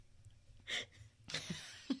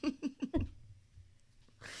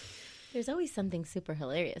There's always something super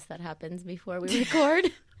hilarious that happens before we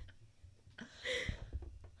record.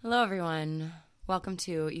 Hello, everyone. Welcome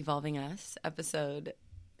to Evolving Us, episode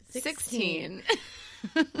 16.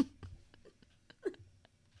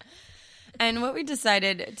 And what we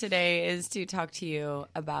decided today is to talk to you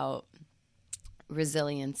about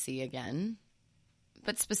resiliency again,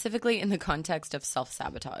 but specifically in the context of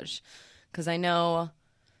self-sabotage. Because I know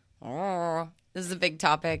this is a big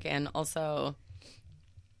topic, and also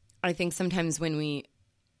I think sometimes when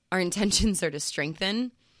our intentions are to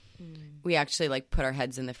strengthen, we actually like put our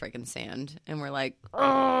heads in the friggin' sand and we're like,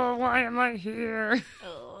 oh, why am I here?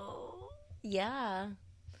 Oh, yeah.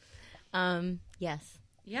 Yes.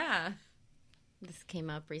 Yeah. This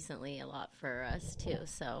came up recently a lot for us too,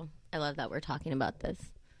 so I love that we're talking about this.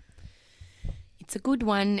 It's a good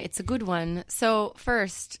one. It's a good one. So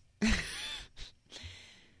first, I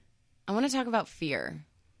want to talk about fear,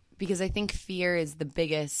 because I think fear is the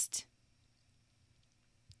biggest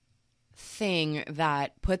thing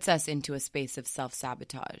that puts us into a space of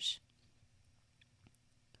self-sabotage.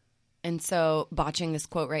 And so, botching this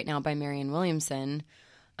quote right now by Marianne Williamson,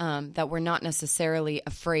 that we're not necessarily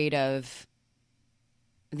afraid of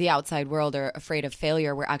the outside world or afraid of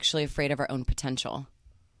failure. We're actually afraid of our own potential.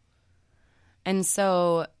 And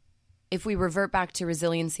so, if we revert back to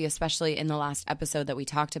resiliency, especially in the last episode that we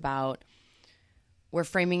talked about, we're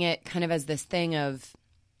framing it kind of as this thing of,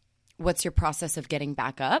 what's your process of getting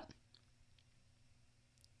back up?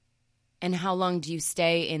 And how long do you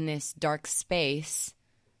stay in this dark space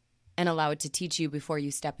and allow it to teach you before you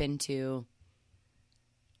step into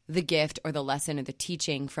the gift or the lesson or the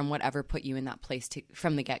teaching from whatever put you in that place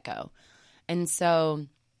from the get-go? And so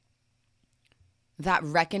that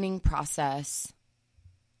reckoning process,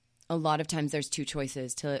 a lot of times there's two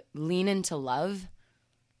choices: to lean into love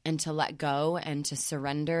and to let go and to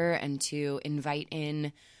surrender and to invite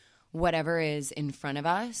in whatever is in front of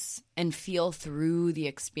us and feel through the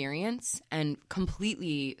experience and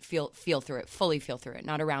completely feel through it, fully feel through it,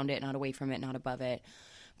 not around it, not away from it, not above it,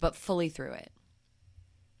 but fully through it.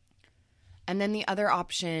 And then the other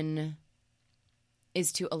option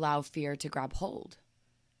is to allow fear to grab hold.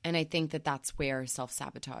 And I think that that's where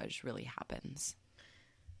self-sabotage really happens.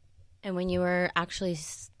 And when you were actually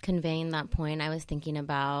conveying that point, I was thinking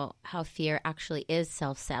about how fear actually is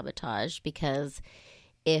self-sabotage, because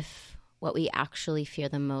if what we actually fear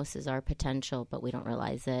the most is our potential, but we don't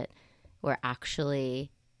realize it, we're actually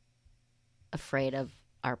afraid of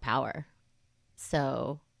our power.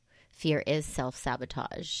 So fear is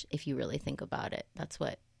self-sabotage if you really think about it. That's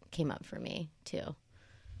what came up for me too.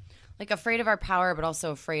 Like afraid of our power, but also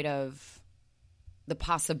afraid of the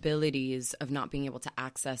possibilities of not being able to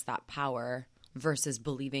access that power versus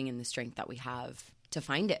believing in the strength that we have to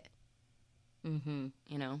find it. Mm-hmm.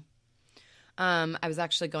 You know? I was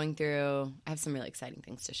actually going through, I have some really exciting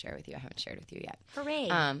things to share with you. I haven't shared with you yet. Hooray.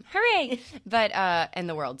 Hooray. But, and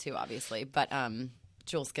the world too, obviously. But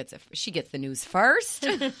Jules gets it. She gets the news first.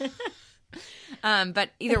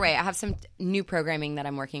 But either way, I have some new programming that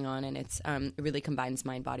I'm working on, and it's it really combines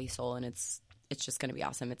mind, body, soul, and it's just going to be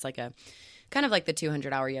awesome. It's like a kind of like the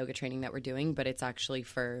 200-hour yoga training that we're doing, but it's actually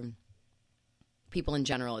for people in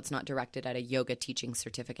general. It's not directed at a yoga teaching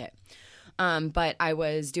certificate. But I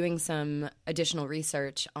was doing some additional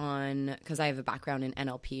research on, because I have a background in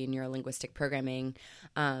NLP, neuro-linguistic programming,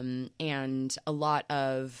 and a lot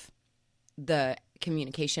of the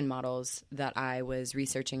communication models that I was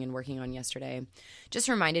researching and working on yesterday just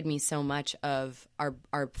reminded me so much of our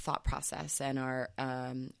thought process and our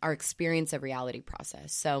experience of reality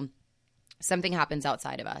process. So something happens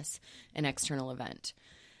outside of us, an external event.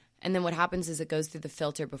 And then what happens is it goes through the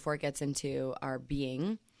filter before it gets into our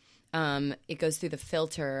being. It goes through the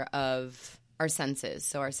filter of our senses.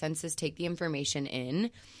 So our senses take the information in,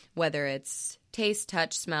 whether it's taste,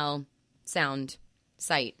 touch, smell, sound,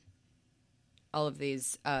 sight, all of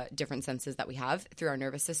these different senses that we have through our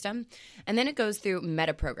nervous system. And then it goes through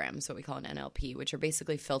meta programs, what we call an NLP, which are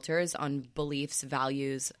basically filters on beliefs,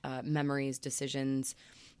 values, memories, decisions,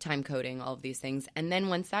 time coding, all of these things. And then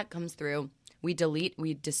once that comes through, we delete,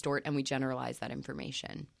 we distort, and we generalize that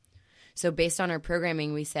information. So based on our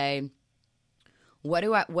programming, we say,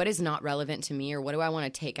 what is not relevant to me, or what do I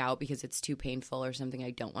want to take out because it's too painful or something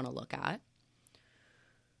I don't want to look at?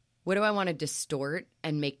 What do I want to distort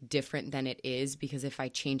and make different than it is, because if I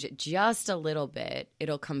change it just a little bit,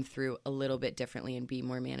 it'll come through a little bit differently and be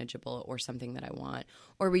more manageable or something that I want?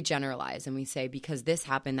 Or we generalize and we say, because this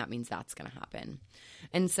happened, that means that's going to happen.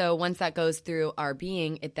 And so once that goes through our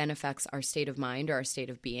being, it then affects our state of mind or our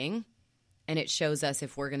state of being. And it shows us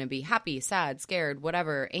if we're going to be happy, sad, scared,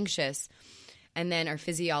 whatever, anxious. And then our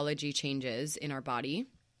physiology changes in our body.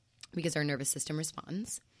 because our nervous system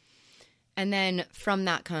responds. And then from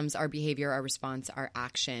that comes our behavior, our response, our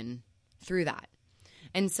action through that.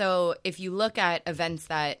 And so if you look at events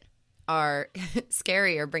that are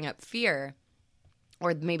scary or bring up fear,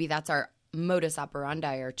 or maybe that's our modus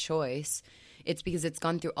operandi, our choice, it's because it's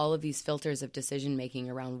gone through all of these filters of decision making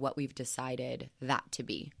around what we've decided that to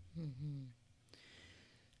be. Mm-hmm.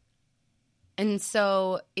 And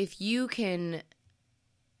so if you can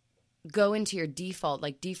go into your default,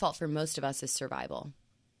 like default for most of us is survival.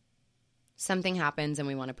 Something happens and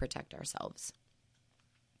we want to protect ourselves.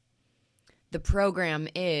 The program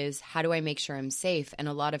is, how do I make sure I'm safe? And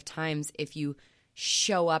a lot of times if you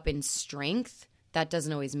show up in strength, that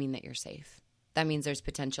doesn't always mean that you're safe. That means there's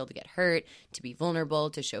potential to get hurt, to be vulnerable,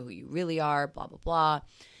 to show who you really are, blah, blah, blah.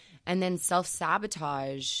 And then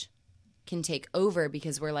self-sabotage can take over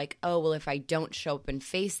because we're like, oh, well, if I don't show up and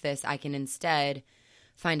face this, I can instead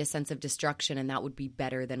find a sense of destruction, and that would be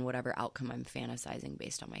better than whatever outcome I'm fantasizing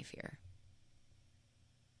based on my fear.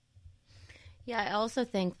 Yeah, I also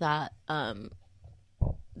think that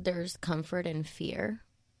there's comfort in fear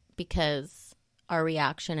because our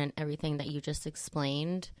reaction and everything that you just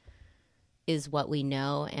explained is what we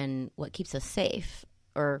know and what keeps us safe,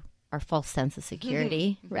 or our false sense of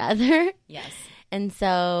security, rather. Yes. And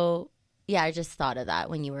so, yeah, I just thought of that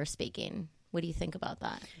when you were speaking. What do you think about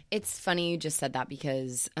that? It's funny you just said that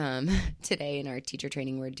because today in our teacher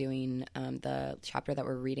training we're doing the chapter that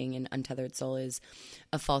we're reading in Untethered Soul is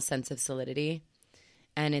a false sense of solidity.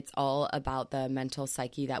 And it's all about the mental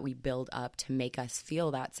psyche that we build up to make us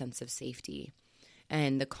feel that sense of safety.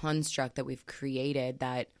 And the construct that we've created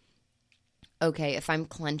that, okay, if I'm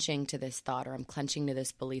clenching to this thought or I'm clenching to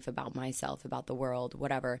this belief about myself, about the world,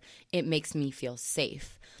 whatever, it makes me feel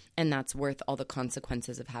safe. And that's worth all the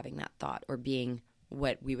consequences of having that thought or being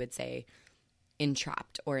what we would say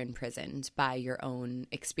entrapped or imprisoned by your own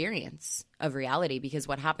experience of reality. Because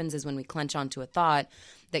what happens is when we clench onto a thought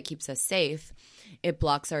that keeps us safe, it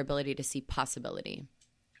blocks our ability to see possibility.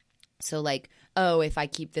 So like, oh, if I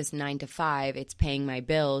keep this 9 to 5, it's paying my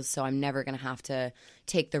bills, so I'm never going to have to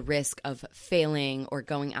take the risk of failing or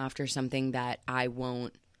going after something that I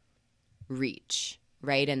won't reach,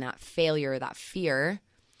 right? And that failure, that fear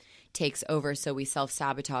takes over, so we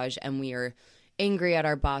self-sabotage and we are angry at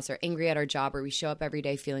our boss or angry at our job, or we show up every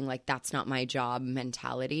day feeling like that's not my job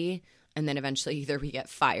mentality. And then eventually either we get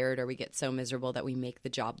fired or we get so miserable that we make the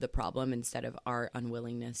job the problem instead of our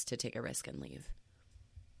unwillingness to take a risk and leave.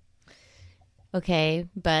 Okay,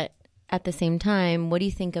 but at the same time, what do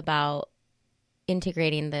you think about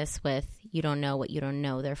integrating this with you don't know what you don't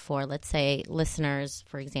know? Therefore, let's say listeners,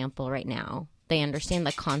 for example, right now, they understand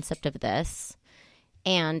the concept of this,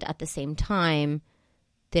 and at the same time,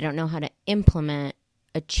 they don't know how to implement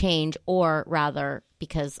a change, or rather,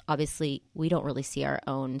 because obviously we don't really see our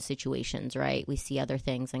own situations, right? We see other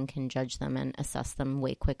things and can judge them and assess them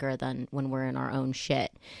way quicker than when we're in our own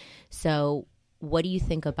shit. So what do you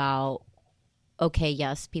think about, okay,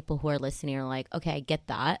 yes, people who are listening are like, okay, I get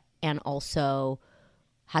that. And also,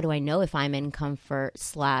 how do I know if I'm in comfort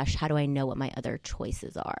 / how do I know what my other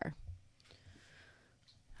choices are?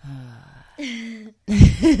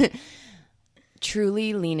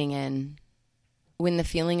 Truly leaning in. When the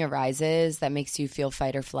feeling arises that makes you feel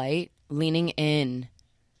fight or flight, leaning in.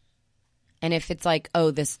 And if it's like, oh,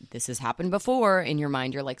 this has happened before, in your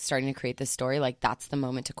mind you're like starting to create this story, like that's the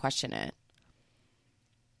moment to question it.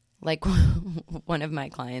 Like one of my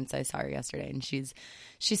clients, I saw her yesterday, and she's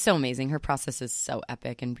so amazing. Her process is so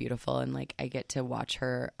epic and beautiful, and like I get to watch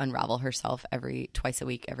her unravel herself twice a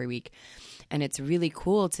week, every week. And it's really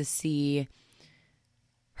cool to see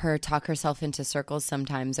her talk herself into circles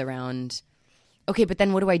sometimes around, okay, but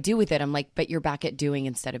then what do I do with it? I'm like, but you're back at doing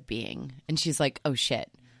instead of being. And she's like, oh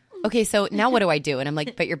shit. Okay, so now what do I do? And I'm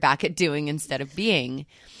like, but you're back at doing instead of being.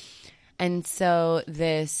 And so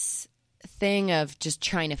this thing of just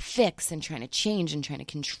trying to fix and trying to change and trying to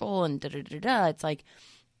control and da-da-da-da, it's like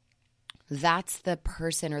that's the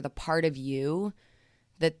person or the part of you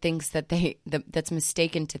that thinks that that's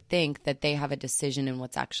mistaken to think that they have a decision in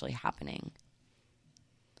what's actually happening.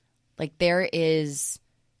 Like there is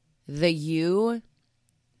the you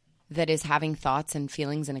that is having thoughts and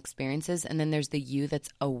feelings and experiences, and then there's the you that's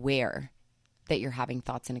aware that you're having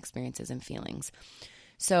thoughts and experiences and feelings.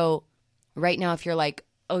 So right now, if you're like,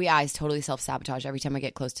 oh yeah, I totally self-sabotage. Every time I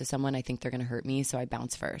get close to someone, I think they're going to hurt me, so I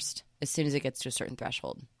bounce first as soon as it gets to a certain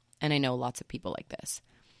threshold. And I know lots of people like this.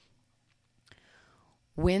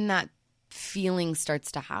 When that feeling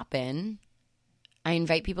starts to happen, I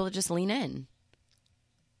invite people to just lean in.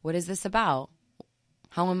 What is this about?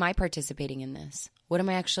 How am I participating in this? What am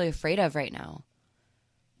I actually afraid of right now?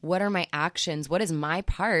 What are my actions? What is my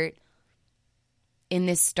part in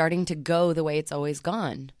this starting to go the way it's always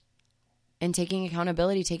gone, and taking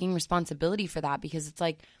accountability, taking responsibility for that, because it's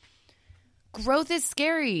like growth is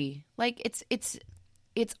scary. Like it's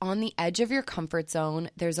on the edge of your comfort zone.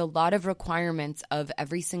 There's a lot of requirements of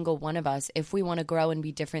every single one of us if we want to grow and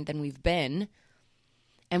be different than we've been.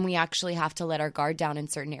 And we actually have to let our guard down in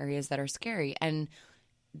certain areas that are scary. And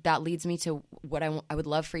that leads me to what I would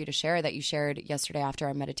love for you to share that you shared yesterday after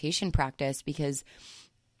our meditation practice, because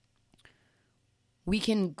we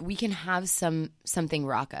can have something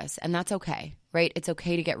rock us, and that's okay, right? It's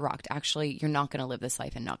okay to get rocked. Actually, you're not going to live this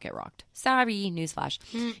life and not get rocked. Sorry, newsflash.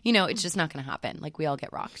 It's just not going to happen. Like, we all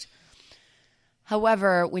get rocked.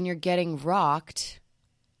 However, when you're getting rocked,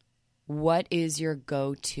 what is your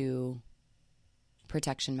go-to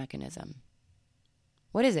protection mechanism?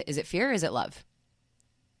 What is it? Is it fear or is it love?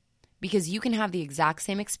 Because you can have the exact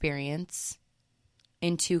same experience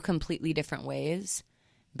in two completely different ways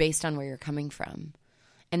based on where you're coming from.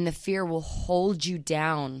 And the fear will hold you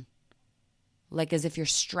down like as if you're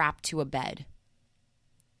strapped to a bed.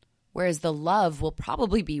 Whereas the love will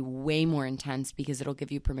probably be way more intense because it'll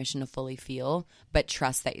give you permission to fully feel, but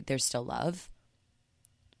trust that there's still love.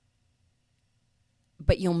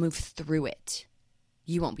 But you'll move through it.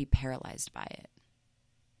 You won't be paralyzed by it.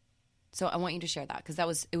 So I want you to share that, because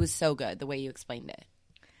it was so good the way you explained it.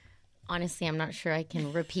 Honestly, I'm not sure I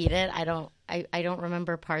can repeat it. I don't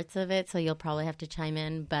remember parts of it, so you'll probably have to chime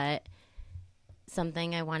in. But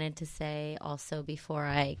something I wanted to say also before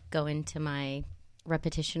I go into my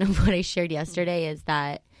repetition of what I shared yesterday is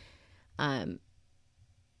that I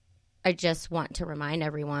just want to remind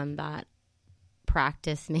everyone that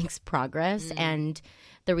practice makes progress. Mm-hmm. And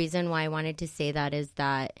the reason why I wanted to say that is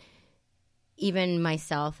that even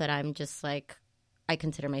myself, that I'm just like, I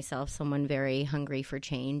consider myself someone very hungry for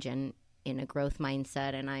change and in a growth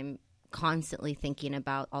mindset. And I'm constantly thinking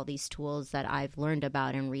about all these tools that I've learned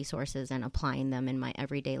about and resources and applying them in my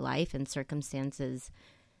everyday life and circumstances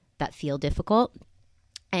that feel difficult.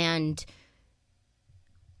 And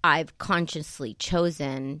I've consciously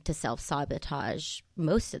chosen to self-sabotage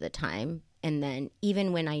most of the time. And then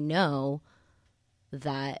even when I know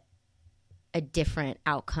that a different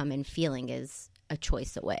outcome and feeling is a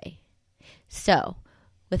choice away. So,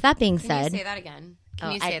 with that being said... Can you say that again?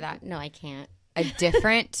 Can you say that? No, I can't. A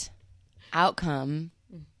different outcome...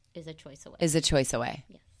 Is a choice away. Is a choice away.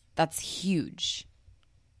 Yes. That's huge.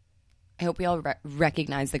 I hope we all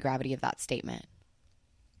recognize the gravity of that statement.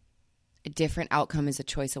 A different outcome is a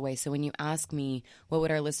choice away. So when you ask me, what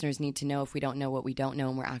would our listeners need to know if we don't know what we don't know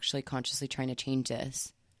and we're actually consciously trying to change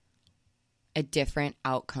this? A different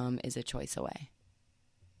outcome is a choice away.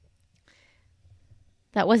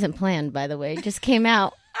 That wasn't planned, by the way. It just came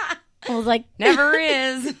out. I was like... Never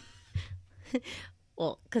is.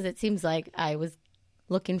 Well, because it seems like I was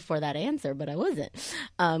looking for that answer, but I wasn't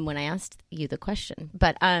when I asked you the question.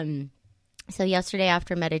 But so yesterday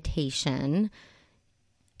after meditation,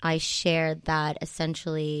 I shared that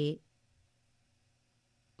essentially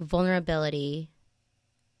vulnerability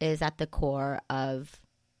is at the core of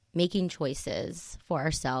making choices for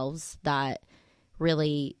ourselves that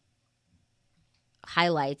really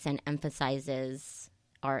highlights and emphasizes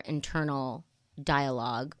our internal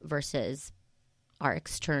dialogue versus our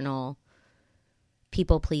external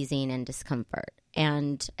people-pleasing and discomfort.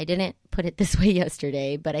 And I didn't put it this way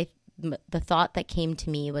yesterday, but the thought that came to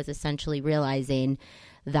me was essentially realizing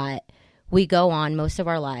that we go on most of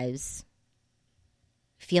our lives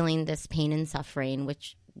feeling this pain and suffering,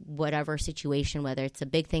 which whatever situation, whether it's a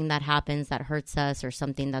big thing that happens that hurts us or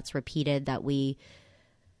something that's repeated that we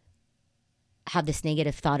have this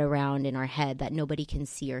negative thought around in our head that nobody can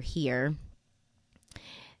see or hear.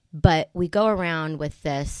 But we go around with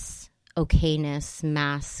this okayness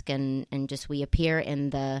mask and just we appear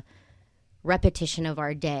in the repetition of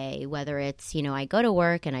our day, whether it's, I go to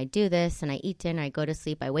work and I do this and I eat dinner, I go to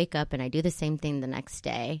sleep, I wake up and I do the same thing the next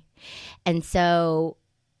day. And so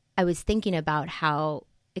I was thinking about how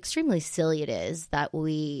extremely silly it is that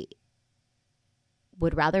we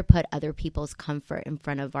would rather put other people's comfort in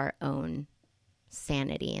front of our own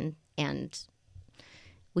sanity, and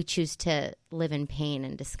we choose to live in pain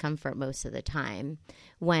and discomfort most of the time,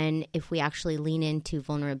 when if we actually lean into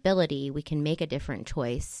vulnerability, we can make a different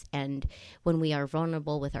choice. And when we are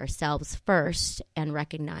vulnerable with ourselves first and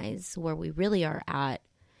recognize where we really are at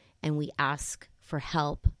and we ask for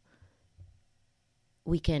help,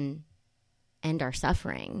 we can end our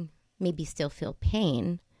suffering, maybe still feel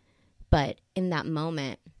pain, but in that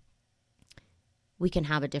moment, we can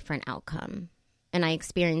have a different outcome. And I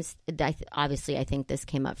experienced, obviously, I think this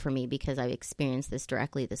came up for me because I experienced this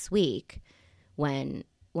directly this week, when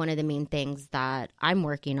one of the main things that I'm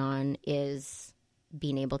working on is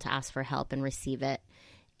being able to ask for help and receive it.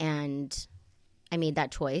 And I made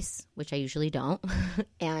that choice, which I usually don't.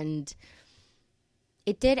 And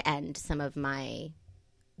it did end some of my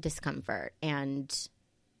discomfort. And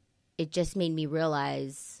it just made me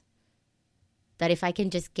realize that if I can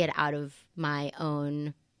just get out of my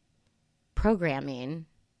own programming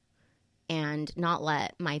and not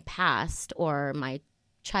let my past or my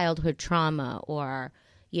childhood trauma or,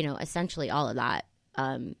 essentially all of that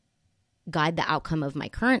guide the outcome of my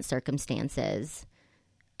current circumstances,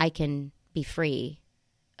 I can be free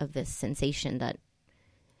of this sensation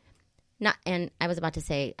and I was about to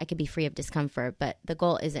say I could be free of discomfort, but the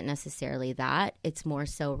goal isn't necessarily that. It's more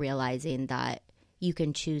so realizing that you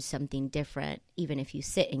can choose something different even if you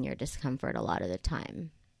sit in your discomfort a lot of the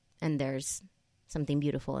time. And there's something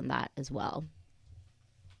beautiful in that as well.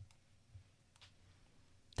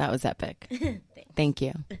 That was epic. Thank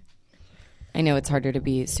you. I know it's harder to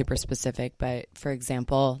be super specific, but for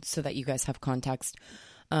example, so that you guys have context,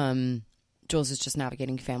 Jules is just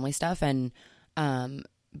navigating family stuff, and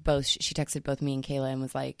she texted both me and Kayla and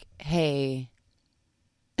was like, hey,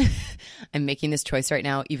 I'm making this choice right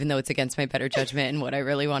now, even though it's against my better judgment and what I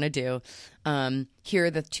really want to do. Here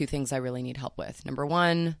are the two things I really need help with. Number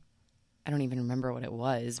one, I don't even remember what it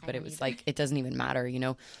was, but it was like, it doesn't even matter,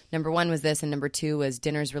 Number one was this, and number two was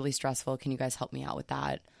dinner's really stressful. Can you guys help me out with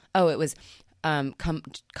that? Oh, it was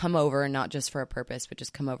come over, not just for a purpose, but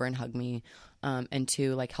just come over and hug me. And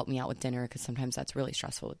two, like, help me out with dinner, because sometimes that's really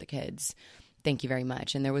stressful with the kids. Thank you very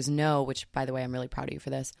much. And there was which by the way, I'm really proud of you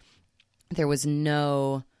for this. There was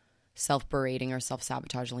no self-berating or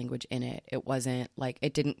self-sabotage language in it. It wasn't like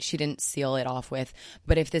she didn't seal it off with,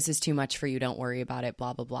 but if this is too much for you, don't worry about it,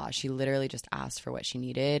 blah, blah, blah. She literally just asked for what she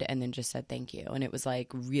needed and then just said thank you. And it was like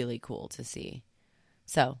really cool to see.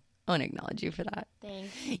 So I want to acknowledge you for that.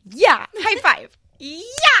 Thanks. Yeah. High five.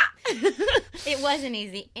 Yeah. It wasn't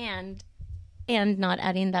easy. And not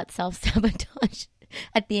adding that self-sabotage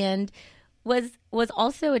at the end was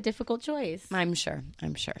also a difficult choice. I'm sure.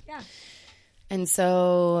 Yeah. And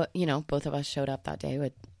so, both of us showed up that day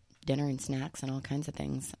with dinner and snacks and all kinds of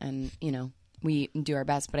things. And, we do our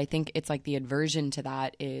best. But I think it's like the aversion to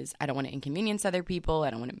that is I don't want to inconvenience other people. I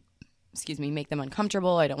don't want to, make them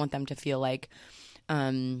uncomfortable. I don't want them to feel like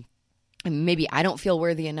maybe I don't feel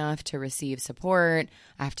worthy enough to receive support.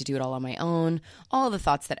 I have to do it all on my own. All the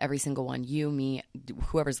thoughts that every single one, you, me,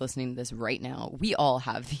 whoever's listening to this right now, we all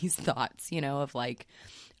have these thoughts, of like,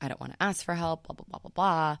 I don't want to ask for help, blah, blah, blah, blah,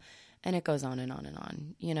 blah. And it goes on and on and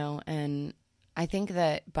on, and I think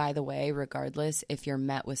that, by the way, regardless, if you're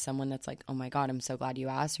met with someone that's like, oh my God, I'm so glad you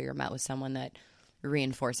asked, or you're met with someone that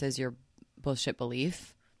reinforces your bullshit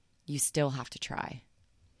belief, you still have to try.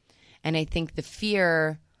 And I think the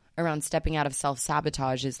fear around stepping out of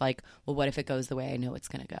self-sabotage is like, well, what if it goes the way I know it's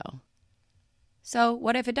going to go? So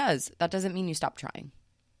what if it does? That doesn't mean you stop trying.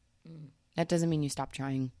 That doesn't mean you stop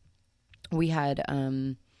trying. We had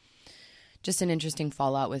just an interesting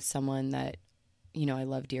fallout with someone that, I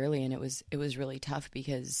love dearly. And it was really tough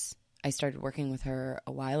because I started working with her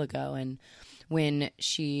a while ago. And when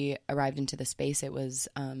she arrived into the space, it was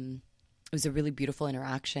a really beautiful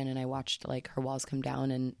interaction. And I watched like her walls come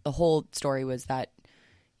down, and the whole story was that,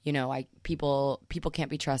 people can't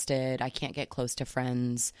be trusted. I can't get close to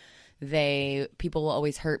friends. People will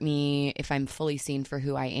always hurt me. If I'm fully seen for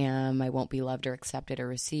who I am, I won't be loved or accepted or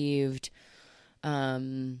received.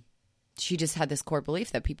 She just had this core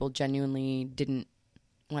belief that people genuinely didn't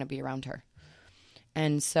want to be around her.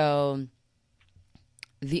 And so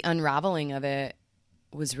the unraveling of it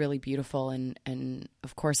was really beautiful. And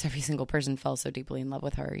of course, every single person fell so deeply in love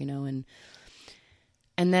with her,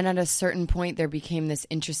 and then at a certain point, there became this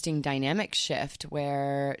interesting dynamic shift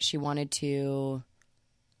where she wanted to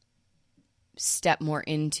step more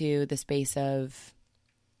into the space of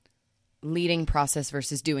leading process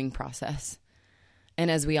versus doing process.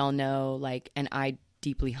 And as we all know, like, and I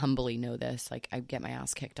deeply humbly know this, like, I get my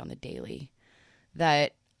ass kicked on the daily,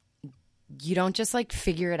 that you don't just like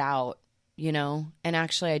figure it out, And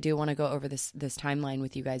actually, I do want to go over this timeline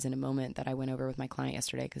with you guys in a moment that I went over with my client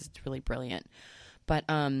yesterday, because it's really brilliant. But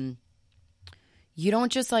you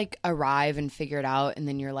don't just like arrive and figure it out and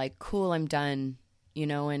then you're like, cool, I'm done,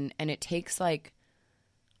 and it takes like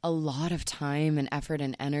a lot of time and effort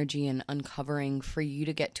and energy and uncovering for you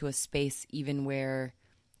to get to a space even where,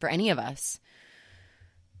 for any of us,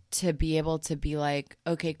 to be able to be like,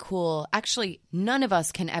 okay, cool. Actually, none of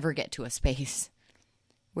us can ever get to a space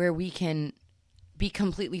where we can be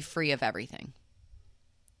completely free of everything.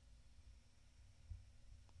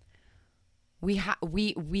 We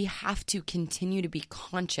have to continue to be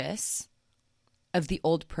conscious of the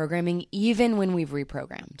old programming even when we've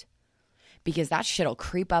reprogrammed. because that shit'll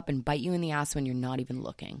creep up and bite you in the ass when you're not even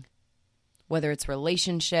looking. Whether it's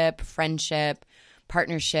relationship, friendship,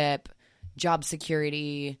 partnership, job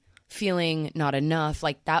security, feeling not enough,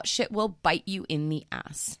 like that shit will bite you in the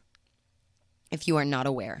ass if you are not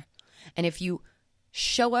aware. And if you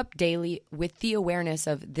show up daily with the awareness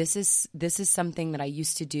of this is something that I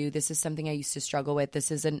used to do, this is something I used to struggle with,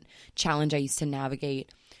 this is a challenge I used to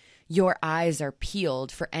navigate, your eyes are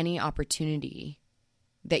peeled for any opportunity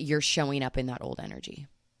that you're showing up in that old energy.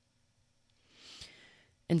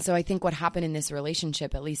 And so I think what happened in this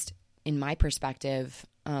relationship, at least in my perspective,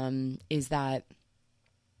 is that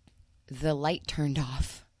the light turned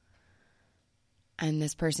off. And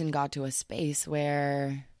this person got to a space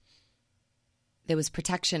where there was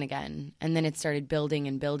protection again. And then it started building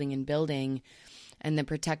and building and building. And the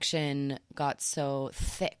protection got so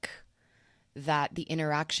thick that the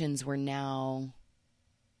interactions were now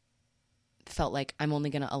felt like I'm only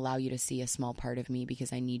going to allow you to see a small part of me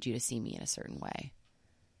because I need you to see me in a certain way.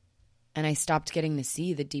 And I stopped getting to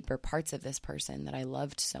see the deeper parts of this person that I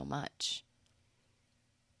loved so much.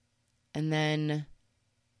 And then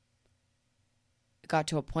it got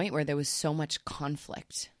to a point where there was so much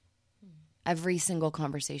conflict. Every single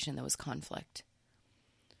conversation there was conflict.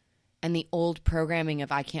 And the old programming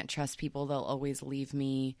of I can't trust people, they'll always leave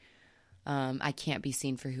me. I can't be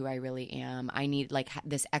seen for who I really am. I need like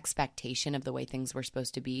this expectation of the way things were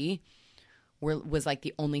supposed to be was like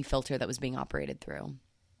the only filter that was being operated through.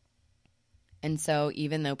 And so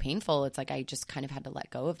even though painful, it's like I just kind of had to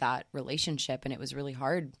let go of that relationship, and it was really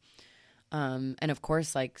hard. And of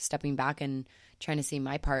course, like stepping back and trying to see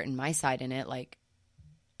my part and my side in it, like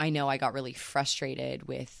I know I got really frustrated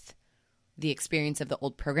with the experience of the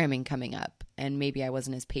old programming coming up, and maybe I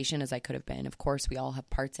wasn't as patient as I could have been. Of course, we all have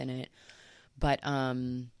parts in it, but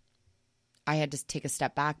I had to take a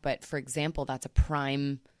step back. But for example, that's a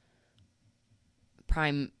prime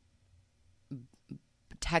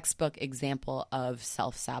textbook example of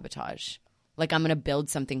self-sabotage. Like I'm going to build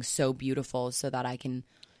something so beautiful so that I can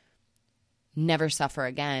never suffer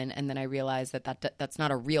again, and then I realize that's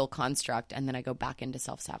not a real construct, and then I go back into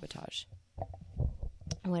self-sabotage.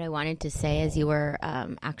 What I wanted to say as you were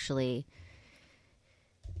actually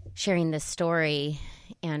sharing this story,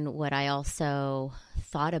 and what I also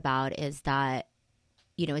thought about is that,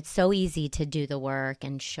 you know, it's so easy to do the work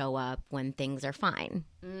and show up when things are fine.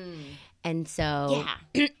 And so,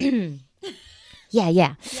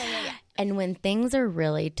 yeah. And when things are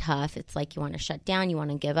really tough, it's like you want to shut down, you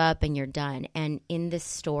want to give up, and you're done. And in this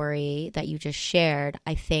story that you just shared,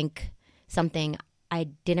 I think something I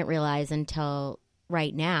didn't realize until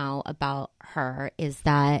right now about her is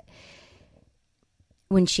that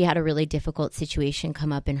when she had a really difficult situation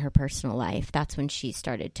come up in her personal life, that's when she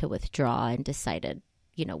started to withdraw and decided,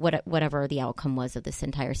 you know, whatever the outcome was of this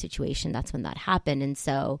entire situation, that's when that happened. And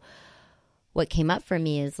so what came up for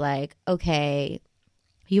me is like, okay,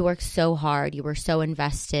 you worked so hard. You were so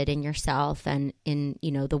invested in yourself and in,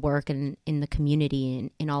 you know, the work and in the community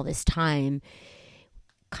and in all this time,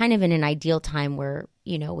 kind of in an ideal time where,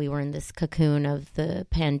 you know, we were in this cocoon of the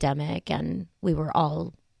pandemic and we were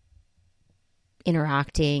all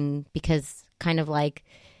interacting because kind of like,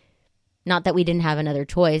 not that we didn't have another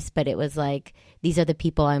choice, but it was like, these are the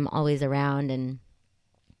people I'm always around. And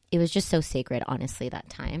it was just so sacred, honestly, that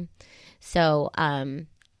time. So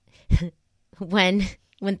when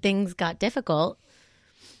things got difficult,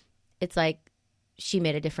 it's like she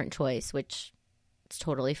made a different choice, which it's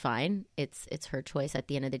totally fine. It's her choice at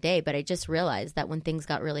the end of the day. But I just realized that when things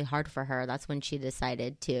got really hard for her, that's when she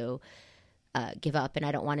decided to give up. And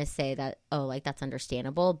I don't want to say that, oh, like that's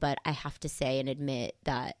understandable, but I have to say and admit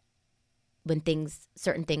that when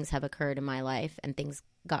certain things have occurred in my life and things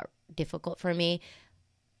got difficult for me,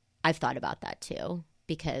 I've thought about that too,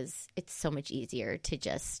 because it's so much easier to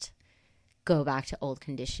just go back to old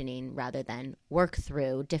conditioning rather than work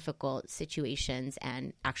through difficult situations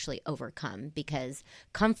and actually overcome, because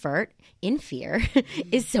comfort in fear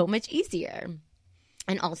is so much easier.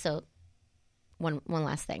 And also, one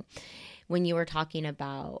last thing. When you were talking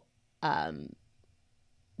about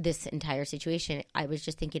this entire situation, I was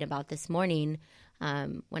just thinking about this morning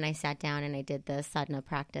when I sat down and I did the sadhana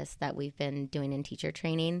practice that we've been doing in teacher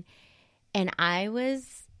training. And I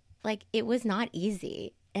was like, it was not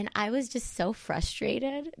easy. And I was just so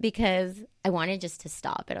frustrated because I wanted just to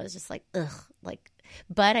stop. And I was just like, ugh, like,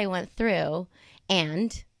 but I went through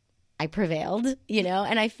and I prevailed, you know,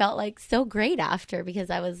 and I felt like so great after, because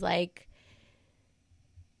I was like,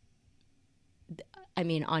 I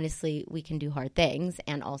mean, honestly, we can do hard things.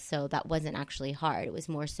 And also that wasn't actually hard. It was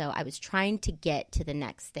more so I was trying to get to the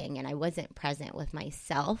next thing and I wasn't present with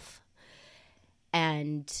myself.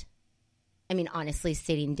 And I mean, honestly,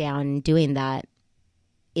 sitting down and doing that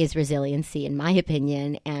is resiliency, in my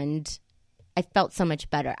opinion. And I felt so much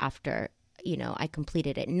better after, I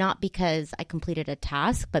completed it. Not because I completed a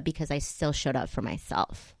task, but because I still showed up for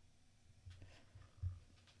myself.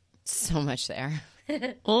 So much there.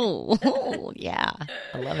 Oh, yeah.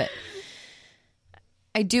 I love it.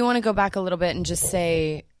 I do want to go back a little bit and just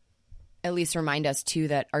say, at least remind us too,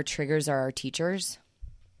 that our triggers are our teachers.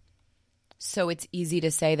 So it's easy to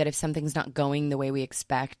say that if something's not going the way we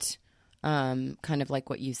expect, kind of like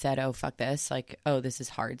what you said, oh, fuck this. Like, oh, this is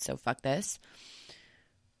hard, so fuck this.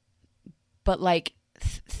 But like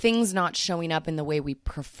things not showing up in the way we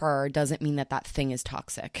prefer doesn't mean that that thing is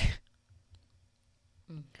toxic.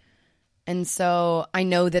 Mm. And so I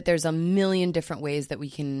know that there's a million different ways that we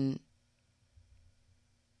can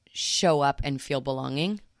show up and feel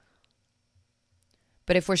belonging.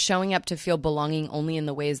 But if we're showing up to feel belonging only in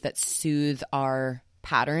the ways that soothe our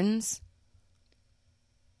patterns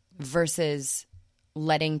versus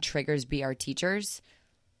letting triggers be our teachers,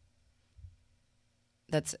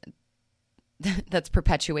 that's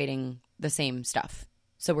perpetuating the same stuff.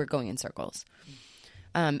 So we're going in circles.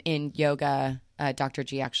 In yoga, Dr.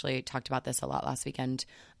 G actually talked about this a lot last weekend.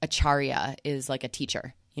 Acharya is like a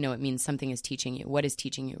teacher. It means something is teaching you. What is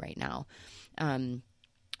teaching you right now? And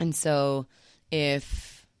so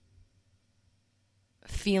if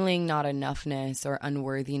feeling not enoughness or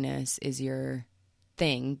unworthiness is your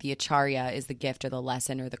thing, the acharya is the gift or the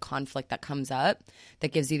lesson or the conflict that comes up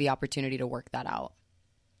that gives you the opportunity to work that out.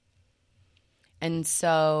 And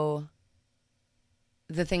so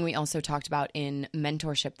the thing we also talked about in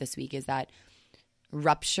mentorship this week is that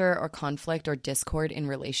rupture or conflict or discord in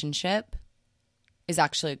relationship is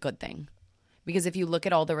actually a good thing. Because if you look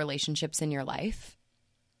at all the relationships in your life,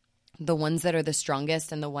 the ones that are the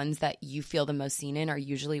strongest and the ones that you feel the most seen in are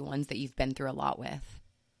usually ones that you've been through a lot with.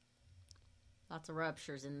 Lots of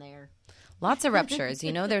ruptures in there. Lots of ruptures.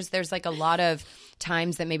 There's like a lot of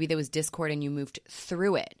times that maybe there was discord and you moved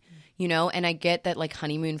through it, and I get that like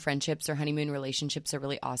honeymoon friendships or honeymoon relationships are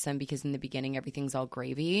really awesome because in the beginning everything's all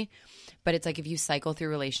gravy. But it's like if you cycle through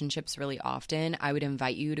relationships really often, I would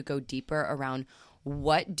invite you to go deeper around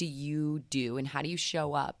what do you do and how do you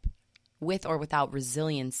show up with or without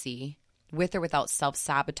resiliency, with or without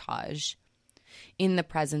self-sabotage in the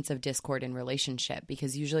presence of discord in relationship,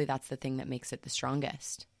 because usually that's the thing that makes it the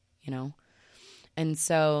strongest, And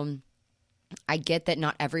so I get that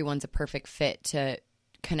not everyone's a perfect fit to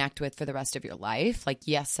connect with for the rest of your life. Like,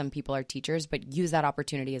 yes, some people are teachers, but use that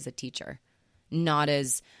opportunity as a teacher, not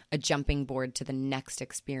as a jumping board to the next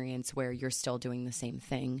experience where you're still doing the same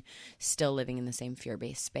thing, still living in the same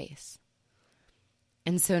fear-based space.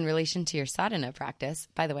 And so in relation to your sadhana practice,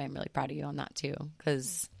 by the way, I'm really proud of you on that too,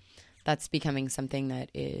 because that's becoming something that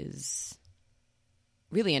is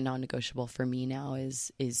really a non-negotiable for me now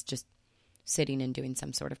is just sitting and doing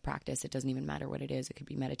some sort of practice. It doesn't even matter what it is. It could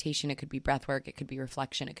be meditation. It could be breath work. It could be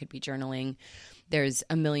reflection. It could be journaling. There's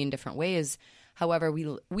a million different ways. However,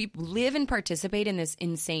 we live and participate in this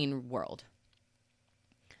insane world.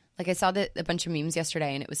 Like I saw a bunch of memes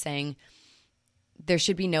yesterday and it was saying there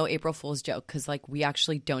should be no April Fool's joke because like we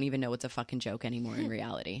actually don't even know it's a fucking joke anymore in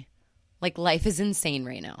reality. Like life is insane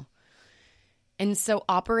right now. And so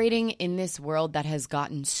operating in this world that has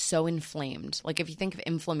gotten so inflamed, like if you think of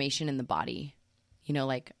inflammation in the body,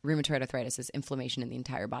 like rheumatoid arthritis is inflammation in the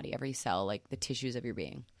entire body, every cell, like the tissues of your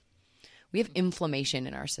being. We have inflammation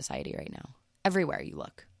in our society right now, everywhere you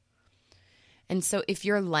look. And so if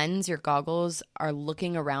your lens, your goggles are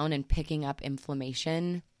looking around and picking up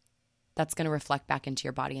inflammation, that's going to reflect back into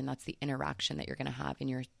your body, and that's the interaction that you're going to have in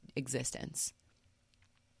your existence.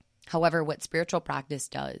 However, what spiritual practice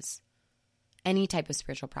does, any type of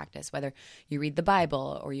spiritual practice, whether you read the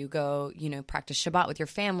Bible or you go, practice Shabbat with your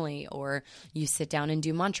family or you sit down and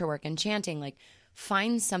do mantra work and chanting, like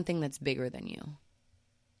find something that's bigger than you.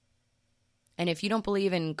 And if you don't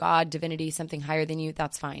believe in God, divinity, something higher than you,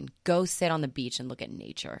 that's fine. Go sit on the beach and look at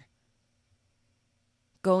nature.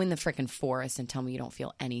 Go in the frickin' forest and tell me you don't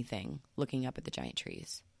feel anything looking up at the giant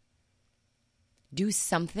trees. Do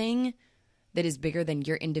something that is bigger than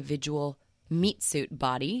your individual meat suit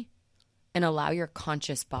body and allow your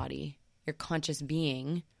conscious body, your conscious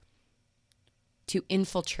being, to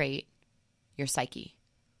infiltrate your psyche.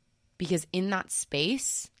 Because in that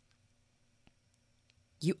space,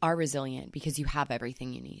 you are resilient because you have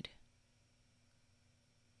everything you need.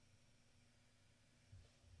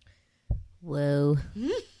 Whoa.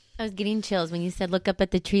 I was getting chills when you said look up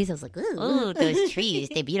at the trees. I was like, ooh, those trees,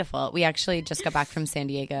 they're beautiful. We actually just got back from San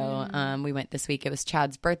Diego. We went this week. It was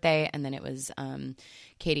Chad's birthday, and then it was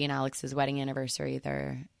Katie and Alex's wedding anniversary.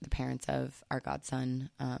 They're the parents of our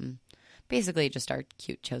godson. basically just our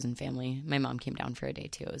cute chosen family. My mom came down for a day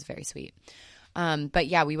too. It was very sweet. But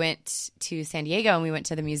yeah, we went to San Diego and we went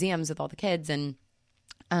to the museums with all the kids, and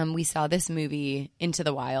we saw this movie, Into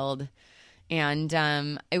the Wild. And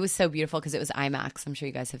it was so beautiful because it was IMAX. I'm sure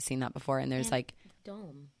you guys have seen that before. And there's like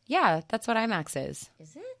dome. Yeah, that's what IMAX is.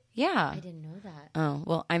 Is it? Yeah. I didn't know that. Oh,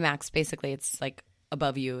 well, IMAX, basically, it's like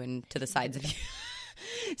above you and to the sides of you.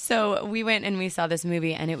 So we went and we saw this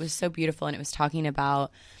movie, and it was so beautiful. And it was talking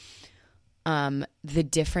about the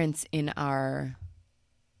difference in our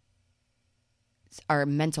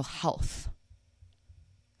mental health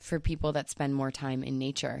for people that spend more time in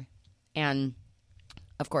nature. And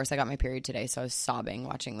of course, I got my period today, so I was sobbing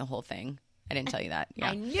watching the whole thing. I didn't tell you that.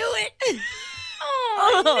 Yeah. I knew it. Oh,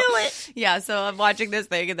 I knew it. Yeah, so I'm watching this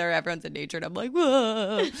thing, and everyone's in nature, and I'm like,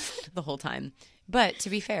 whoa, the whole time. But to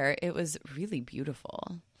be fair, it was really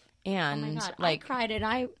beautiful. And oh my God, like, I cried, and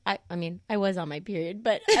I mean, I was on my period,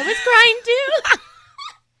 but I was crying too.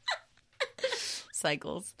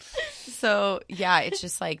 Cycles. So yeah, it's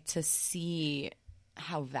just like to see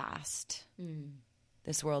how vast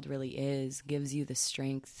this world really is gives you the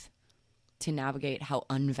strength to navigate how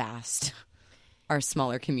unvast our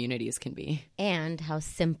smaller communities can be. And how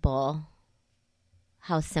simple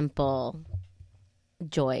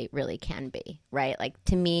joy really can be, right? Like,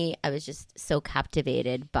 to me, I was just so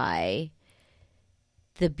captivated by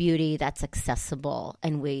the beauty that's accessible,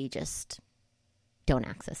 and we just don't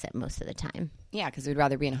access it most of the time. Yeah, because we'd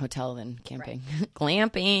rather be in a hotel than camping. Right.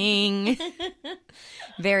 Glamping.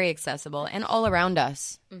 Very accessible and all around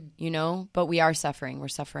us, you know, but we are suffering. We're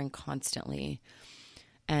suffering constantly.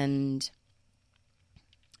 And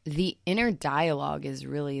the inner dialogue is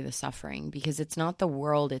really the suffering, because it's not the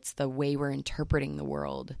world, it's the way we're interpreting the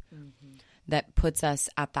world that puts us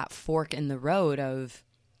at that fork in the road of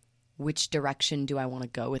which direction do I want to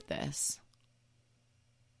go with this?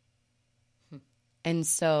 And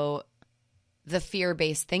so the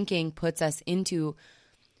fear-based thinking puts us into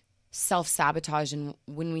self-sabotage. And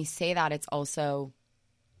when we say that, it's also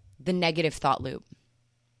the negative thought loop.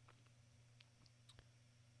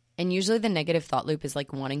 And usually the negative thought loop is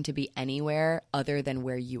like wanting to be anywhere other than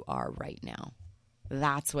where you are right now.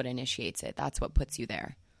 That's what initiates it. That's what puts you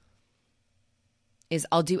there. Is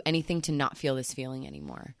I'll do anything to not feel this feeling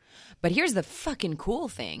anymore. But here's the fucking cool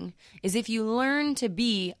thing, is if you learn to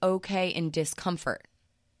be okay in discomfort,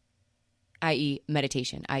 i.e.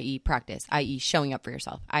 meditation, i.e. practice, i.e. showing up for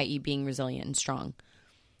yourself, i.e. being resilient and strong,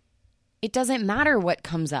 it doesn't matter what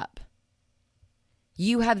comes up.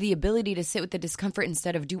 You have the ability to sit with the discomfort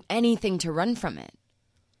instead of do anything to run from it.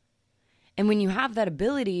 And when you have that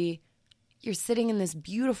ability, you're sitting in this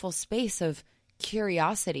beautiful space of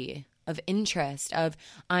curiosity, of interest, of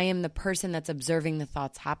I am the person that's observing the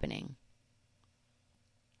thoughts happening.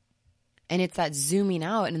 And it's that zooming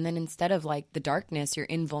out, and then instead of like the darkness, you're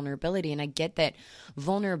in vulnerability. And I get that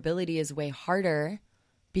vulnerability is way harder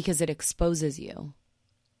because it exposes you.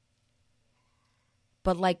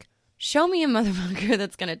 But like, show me a motherfucker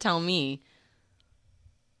that's going to tell me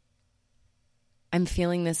I'm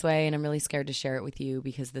feeling this way and I'm really scared to share it with you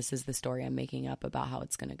because this is the story I'm making up about how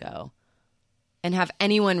it's going to go. And have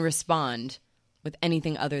anyone respond with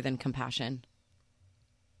anything other than compassion.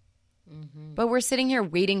 But we're sitting here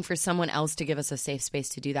waiting for someone else to give us a safe space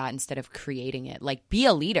to do that instead of creating it. Like, be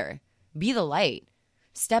a leader. Be the light.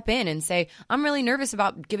 Step in and say, I'm really nervous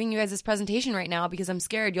about giving you guys this presentation right now because I'm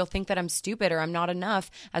scared you'll think that I'm stupid or I'm not enough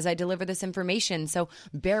as I deliver this information. So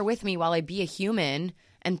bear with me while I be a human,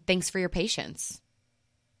 and thanks for your patience.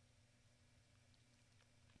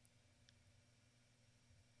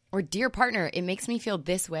 Or, dear partner, it makes me feel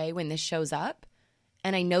this way when this shows up,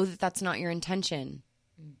 and I know that that's not your intention.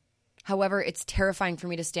 However, it's terrifying for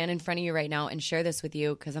me to stand in front of you right now and share this with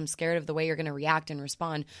you because I'm scared of the way you're going to react and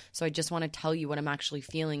respond. So I just want to tell you what I'm actually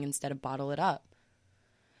feeling instead of bottle it up.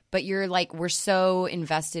 But you're like, we're so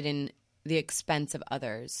invested in the expense of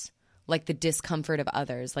others, like the discomfort of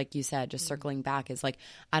others. Like you said, just circling back is like,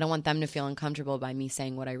 I don't want them to feel uncomfortable by me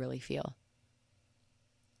saying what I really feel.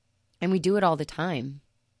 And we do it all the time.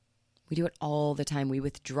 We do it all the time. We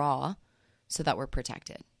withdraw so that we're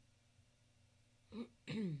protected.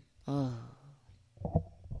 Oh.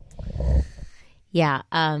 Yeah.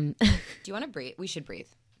 Do you want to breathe? We should breathe.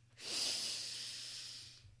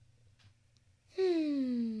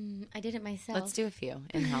 I did it myself. Let's do a few.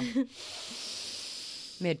 Inhale.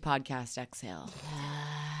 Mid-podcast exhale.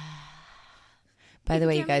 By the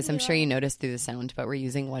way, you guys, I'm sure you noticed through the sound, but we're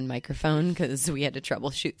using one microphone because we had to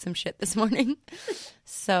troubleshoot some shit this morning.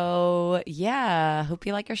 So, yeah. Hope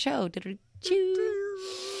you like our show.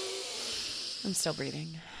 I'm still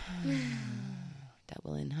breathing.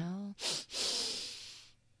 Double inhale.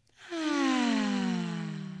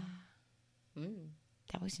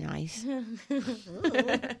 That was nice.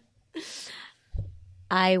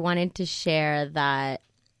 I wanted to share that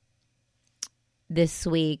this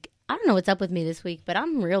week, I don't know what's up with me this week, but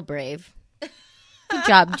I'm real brave. Good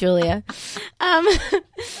job, Julia.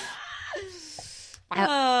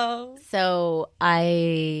 So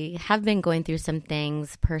I have been going through some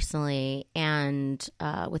things personally and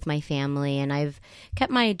with my family, and I've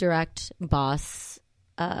kept my direct boss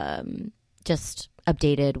just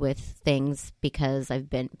updated with things because I've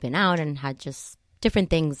been out and had just different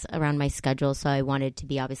things around my schedule. So I wanted to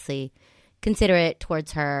be obviously considerate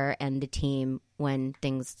towards her and the team when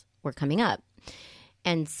things were coming up.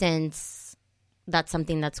 And since that's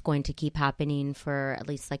something that's going to keep happening for at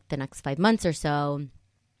least like the next 5 months or so,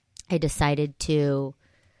 I decided to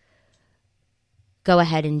go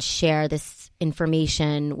ahead and share this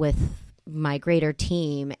information with my greater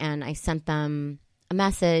team. And I sent them a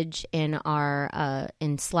message in our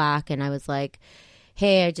in Slack, and I was like,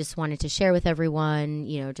 hey, I just wanted to share with everyone,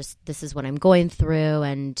 just this is what I'm going through.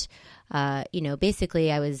 And,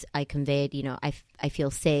 basically I conveyed, I feel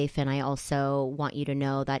safe. And I also want you to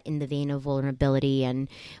know that in the vein of vulnerability and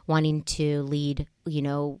wanting to lead,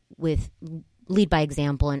 lead by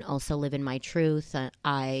example and also live in my truth,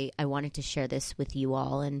 I wanted to share this with you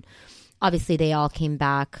all. And obviously they all came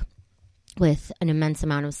back with an immense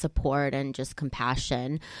amount of support and just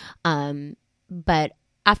compassion. But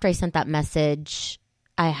after I sent that message,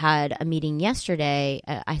 I had a meeting yesterday.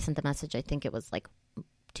 I sent the message, I think it was like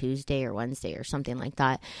Tuesday or Wednesday or something like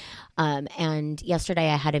that. And yesterday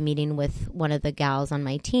I had a meeting with one of the gals on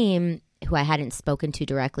my team who I hadn't spoken to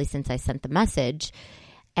directly since I sent the message.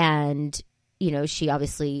 And, she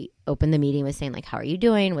obviously opened the meeting with saying like, how are you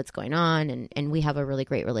doing? What's going on? And we have a really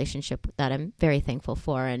great relationship that I'm very thankful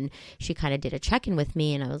for. And she kind of did a check-in with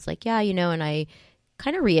me, and I was like, yeah, and I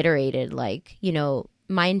kind of reiterated like,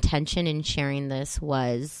 my intention in sharing this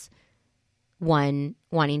was, one,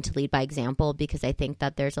 wanting to lead by example, because I think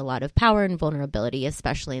that there's a lot of power and vulnerability,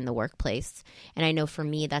 especially in the workplace. And I know for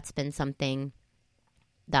me, that's been something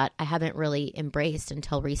that I haven't really embraced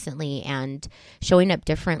until recently, and showing up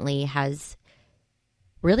differently has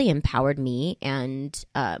really empowered me and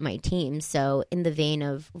my team. So in the vein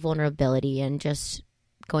of vulnerability and just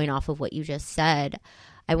going off of what you just said,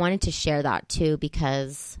 I wanted to share that too,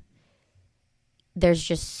 because there's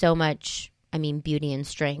just so much, beauty and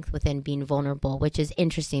strength within being vulnerable, which is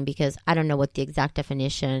interesting because I don't know what the exact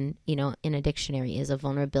definition, in a dictionary is of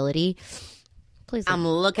vulnerability. Please. I'm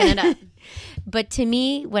looking it up. But to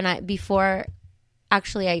me, I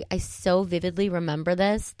so vividly remember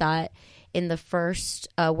this, that in the first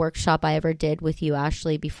workshop I ever did with you,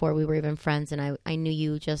 Ashley, before we were even friends, and I knew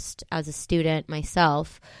you just as a student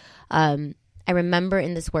myself, I remember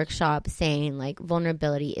in this workshop saying like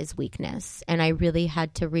vulnerability is weakness. And I really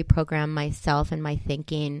had to reprogram myself and my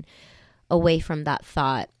thinking away from that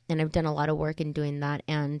thought. And I've done a lot of work in doing that.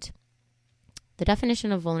 And the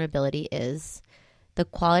definition of vulnerability is the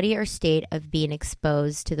quality or state of being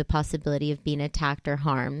exposed to the possibility of being attacked or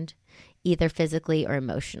harmed, either physically or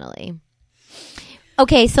emotionally.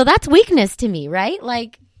 Okay, so that's weakness to me, right?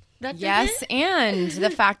 Like, that's yes, and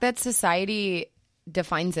the fact that society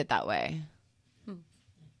defines it that way.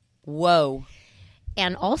 Whoa.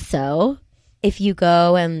 And also, if you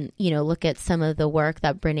go and, look at some of the work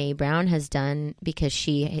that Brene Brown has done, because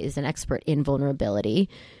she is an expert in vulnerability,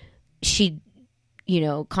 she,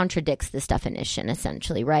 contradicts this definition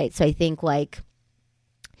essentially, right? So I think like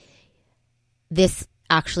this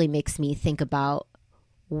actually makes me think about,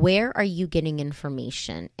 where are you getting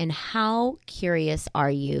information and how curious are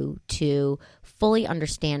you to fully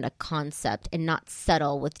understand a concept and not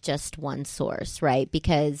settle with just one source, right?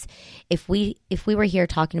 Because if we were here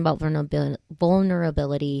talking about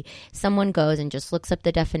vulnerability, someone goes and just looks up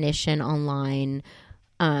the definition online,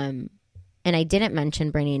 and I didn't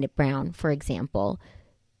mention Brene Brown, for example,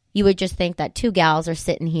 you would just think that two gals are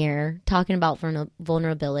sitting here talking about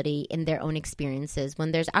vulnerability in their own experiences,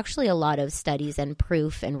 when there's actually a lot of studies and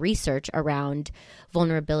proof and research around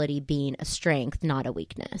vulnerability being a strength, not a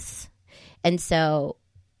weakness. And so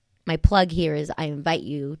my plug here is I invite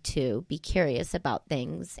you to be curious about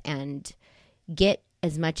things and get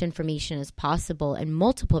as much information as possible and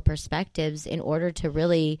multiple perspectives in order to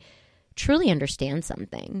really truly understand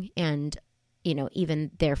something and,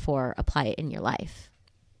 even therefore apply it in your life.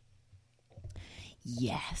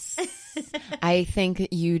 Yes. I think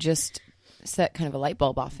you just set kind of a light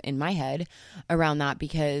bulb off in my head around that,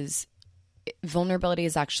 because vulnerability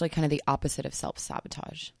is actually kind of the opposite of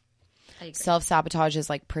self-sabotage. Self-sabotage is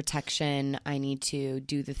like protection. I need to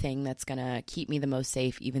do the thing that's going to keep me the most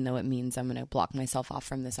safe, even though it means I'm going to block myself off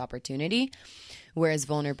from this opportunity. Whereas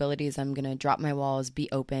vulnerability is I'm going to drop my walls, be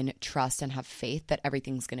open, trust, and have faith that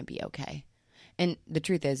everything's going to be okay. And the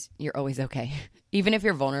truth is, you're always okay. Even if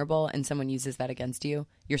you're vulnerable and someone uses that against you,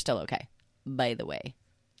 you're still okay, by the way.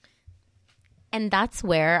 And that's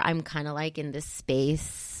where I'm kind of like in this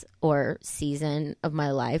space or season of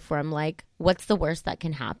my life where I'm like, what's the worst that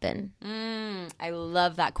can happen? I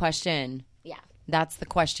love that question. Yeah. That's the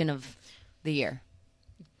question of the year.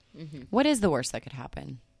 Mm-hmm. What is the worst that could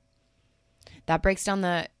happen? That breaks down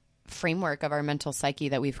the framework of our mental psyche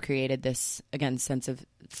that we've created this, again,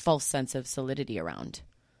 false sense of solidity around.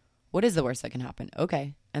 What is the worst that can happen?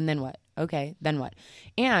 Okay. And then what? Okay. Then what?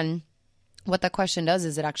 And what that question does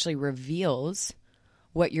is it actually reveals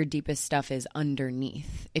what your deepest stuff is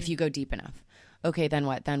underneath if you go deep enough. Okay, then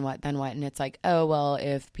what? Then what? Then what? And it's like, oh, well,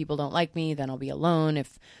 if people don't like me, then I'll be alone.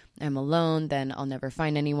 If I'm alone, then I'll never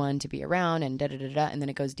find anyone to be around, and da-da-da-da. And then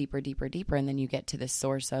it goes deeper, deeper, deeper. And then you get to this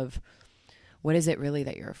source of what is it really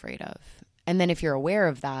that you're afraid of? And then if you're aware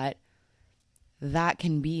of that, that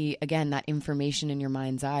can be, again, that information in your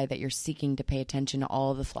mind's eye that you're seeking to pay attention to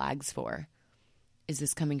all the flags for. Is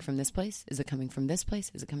this coming from this place? Is it coming from this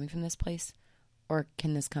place? Is it coming from this place? Or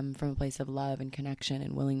can this come from a place of love and connection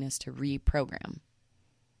and willingness to reprogram?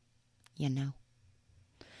 You know?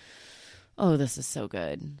 Oh, this is so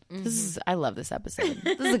good. Mm-hmm. I love this episode.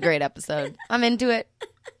 This is a great episode. I'm into it.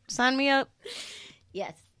 Sign me up.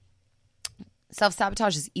 Yes.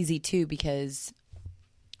 Self-sabotage is easy too because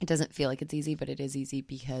it doesn't feel like it's easy, but it is easy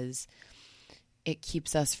because it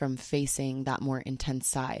keeps us from facing that more intense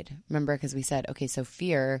side. Remember, because we said, okay, so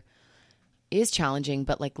fear is challenging,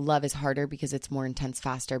 but like love is harder because it's more intense,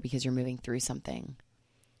 faster because you're moving through something.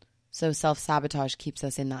 So self-sabotage keeps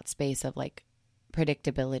us in that space of like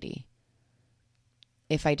predictability.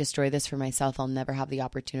 If I destroy this for myself, I'll never have the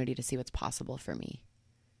opportunity to see what's possible for me.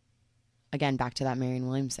 Again, back to that Marianne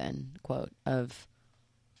Williamson quote of,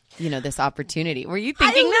 this opportunity. Were you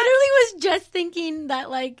thinking I literally was just thinking that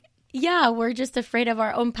like, yeah, we're just afraid of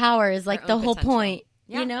our own power is like the whole point,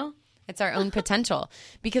 yeah. It's our own potential.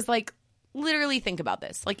 Because like, literally think about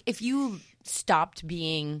this. Like if you stopped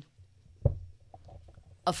being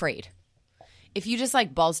afraid, if you just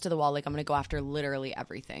like balls to the wall, like I'm going to go after literally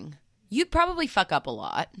everything, you'd probably fuck up a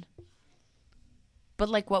lot. But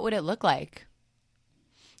like, what would it look like?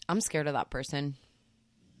 I'm scared of that person.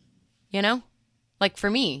 Like for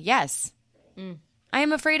me, yes. I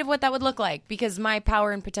am afraid of what that would look like because my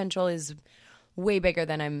power and potential is way bigger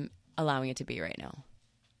than I'm allowing it to be right now,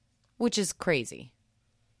 which is crazy.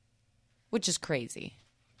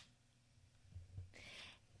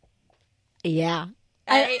 Yeah.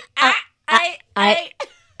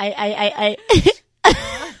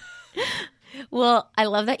 Well, I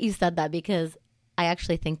love that you said that because I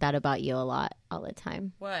actually think that about you a lot all the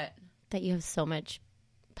time. What? That you have so much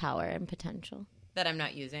power and potential. That I'm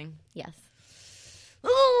not using? Yes.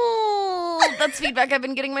 Oh, that's feedback I've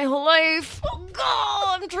been getting my whole life. Oh,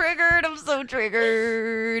 God, I'm triggered. I'm so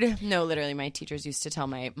triggered. No, literally, my teachers used to tell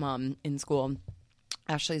my mom in school,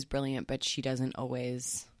 Ashley's brilliant, but she doesn't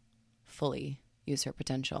always fully use her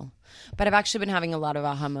potential. But I've actually been having a lot of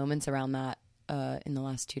aha moments around that in the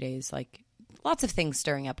last 2 days. Like, lots of things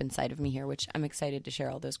stirring up inside of me here, which I'm excited to share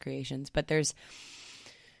all those creations. But there's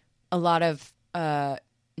a lot of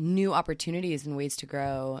new opportunities and ways to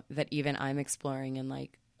grow that even I'm exploring. And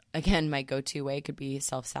like, again, my go-to way could be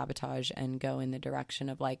self-sabotage and go in the direction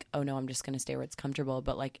of like, oh no, I'm just going to stay where it's comfortable.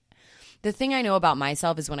 But like the thing I know about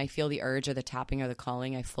myself is when I feel the urge or the tapping or the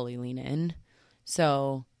calling, I fully lean in.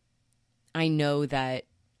 So I know that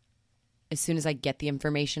as soon as I get the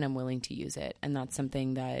information, I'm willing to use it. And that's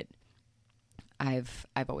something that I've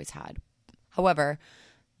always had. However,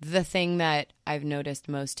 the thing that I've noticed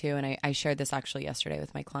most too, and I shared this actually yesterday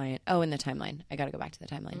with my client. Oh, in the timeline. I got to go back to the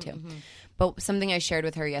timeline too. Mm-hmm. But something I shared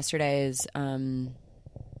with her yesterday is,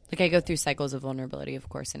 like I go through cycles of vulnerability, of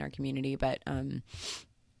course, in our community. But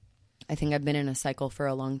I think I've been in a cycle for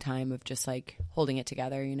a long time of just like holding it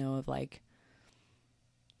together, of like,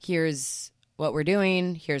 here's what we're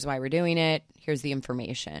doing. Here's why we're doing it. Here's the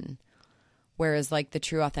information. Whereas like the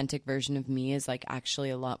true authentic version of me is like actually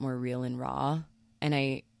a lot more real and raw. And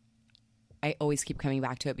I always keep coming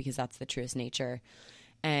back to it because that's the truest nature.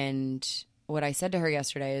 And what I said to her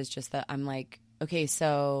yesterday is just that I'm like, okay,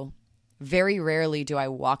 so very rarely do I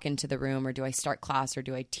walk into the room or do I start class or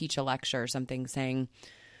do I teach a lecture or something saying,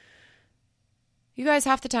 you guys,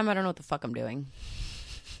 half the time I don't know what the fuck I'm doing.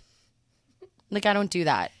 Like I don't do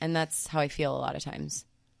that. And that's how I feel a lot of times.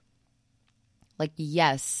 Like,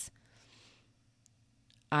 yes,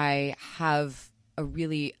 I have a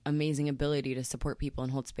really amazing ability to support people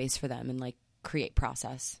and hold space for them and like create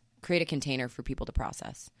a container for people to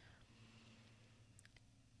process.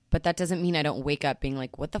 But that doesn't mean I don't wake up being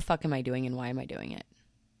like, what the fuck am I doing and why am I doing it?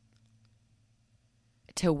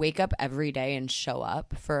 To wake up every day and show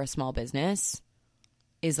up for a small business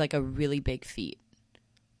is like a really big feat.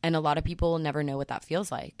 And a lot of people will never know what that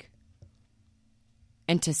feels like.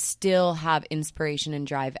 And to still have inspiration and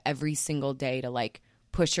drive every single day to like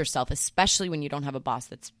push yourself, especially when you don't have a boss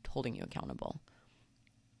that's holding you accountable.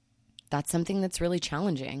 That's something that's really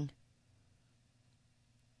challenging.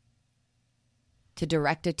 To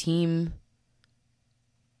direct a team,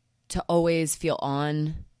 to always feel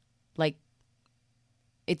on, like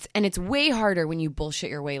it's way harder when you bullshit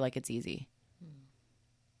your way like it's easy.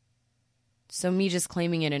 So me just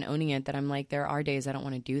claiming it and owning it, that I'm like, there are days I don't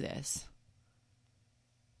want to do this.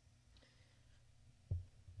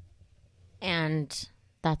 And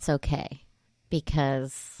that's okay,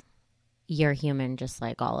 because you're human just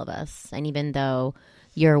like all of us. And even though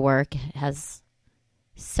your work has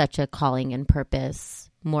such a calling and purpose,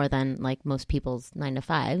 more than like most people's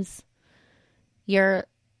 9-to-5s, you're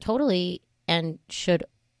totally and should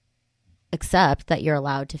accept that you're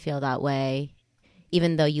allowed to feel that way.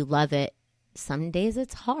 Even though you love it, some days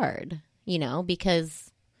it's hard,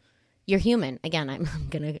 because you're human. Again, I'm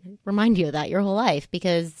going to remind you of that your whole life,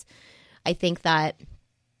 because I think that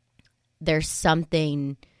there's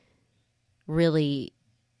something really,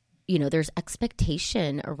 there's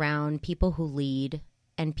expectation around people who lead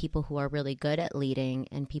and people who are really good at leading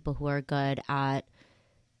and people who are good at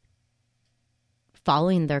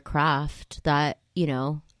following their craft, that,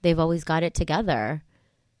 they've always got it together.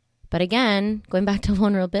 But again, going back to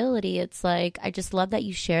vulnerability, it's like, I just love that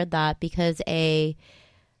you shared that, because you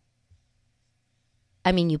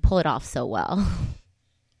pull it off so well.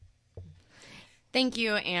 Thank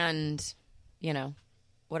you. And,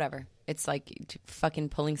 whatever. It's like fucking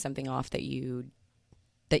pulling something off that you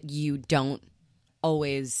don't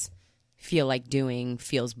always feel like doing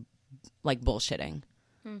feels like bullshitting.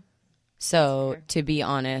 So to be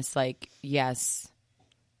honest, like, yes,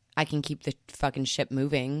 I can keep the fucking ship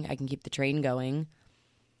moving. I can keep the train going.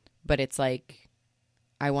 But it's like,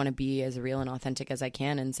 I want to be as real and authentic as I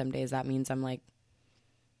can. And some days that means I'm like,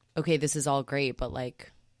 okay, this is all great, but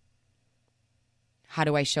like, how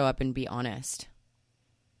do I show up and be honest?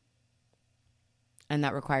 And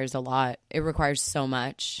that requires a lot. It requires so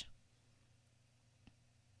much.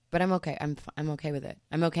 But I'm okay. I'm okay with it.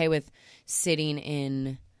 I'm okay with sitting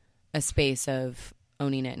in a space of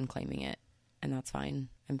owning it and claiming it. And that's fine.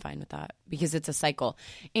 I'm fine with that, because it's a cycle.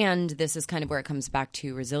 And this is kind of where it comes back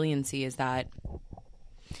to resiliency, is that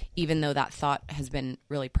even though that thought has been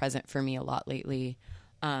really present for me a lot lately,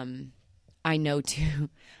 I know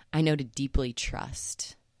to deeply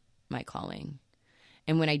trust my calling.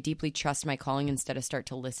 And when I deeply trust my calling, instead of start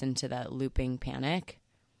to listen to that looping panic,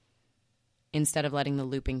 instead of letting the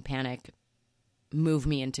looping panic move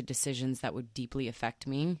me into decisions that would deeply affect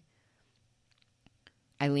me,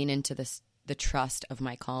 I lean into the trust of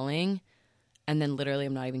my calling. And then literally,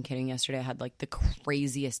 I'm not even kidding, yesterday I had like the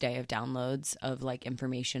craziest day of downloads of like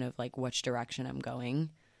information of like which direction I'm going.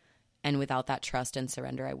 And without that trust and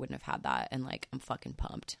surrender, I wouldn't have had that. And like, I'm fucking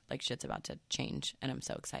pumped. Like, shit's about to change and I'm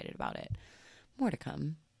so excited about it. More to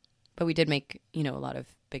come. But we did make, a lot of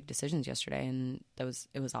big decisions yesterday, and it was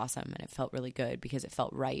awesome, and it felt really good because it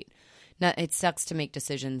felt right. Now, it sucks to make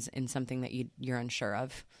decisions in something that you're unsure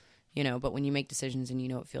of, but when you make decisions and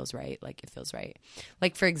it feels right, like it feels right.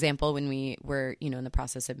 Like, for example, when we were, in the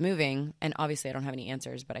process of moving, and obviously I don't have any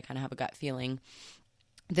answers, but I kind of have a gut feeling.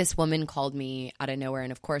 This woman called me out of nowhere.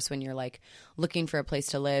 And of course, when you're like looking for a place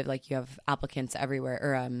to live, like you have applicants everywhere,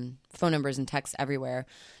 or phone numbers and texts everywhere.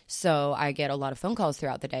 So I get a lot of phone calls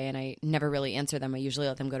throughout the day, and I never really answer them. I usually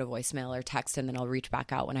let them go to voicemail or text, and then I'll reach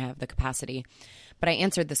back out when I have the capacity. But I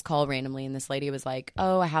answered this call randomly, and this lady was like,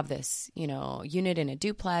 oh, I have this, unit in a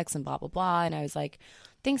duplex and blah, blah, blah. And I was like,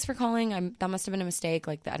 thanks for calling. That must have been a mistake.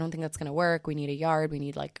 Like, I don't think that's going to work. We need a yard. We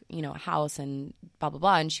need like, a house and blah, blah,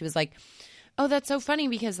 blah. And she was like, oh, that's so funny,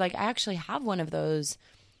 because like I actually have one of those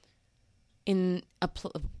in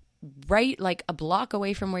right like a block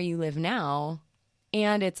away from where you live now,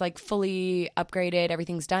 and it's like fully upgraded,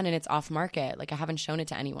 everything's done, and it's off market. Like, I haven't shown it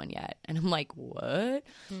to anyone yet. And I'm like, what?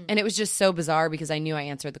 And it was just so bizarre, because I knew I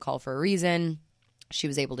answered the call for a reason. She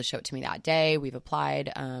was able to show it to me that day. We've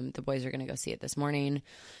applied. The boys are going to go see it this morning.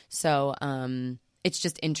 So it's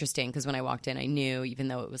just interesting, because when I walked in, I knew, even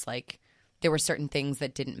though it was like, there were certain things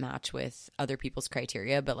that didn't match with other people's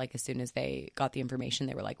criteria, but like as soon as they got the information,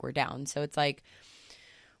 they were like, we're down. So it's like,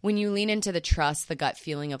 when you lean into the trust, the gut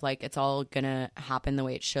feeling of like it's all going to happen the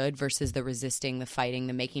way it should versus the resisting, the fighting,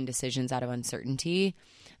 the making decisions out of uncertainty,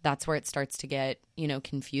 that's where it starts to get,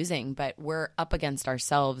 confusing. But we're up against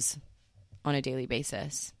ourselves on a daily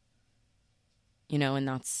basis, and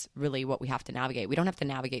that's really what we have to navigate. We don't have to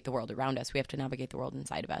navigate the world around us. We have to navigate the world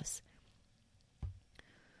inside of us.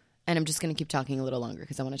 And I'm just going to keep talking a little longer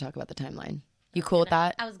because I want to talk about the timeline. You cool with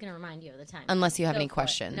that? I was going to remind you of the time. Unless you have any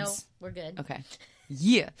questions. No, we're good. Okay.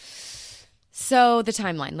 Yeah. So the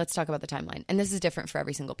timeline. Let's talk about the timeline. And this is different for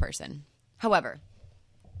every single person. However,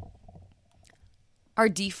 our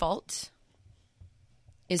default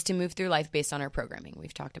is to move through life based on our programming.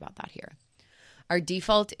 We've talked about that here. Our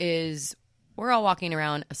default is we're all walking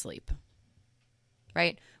around asleep,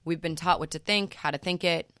 right? We've been taught what to think, how to think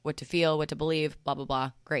it, what to feel, what to believe, blah, blah,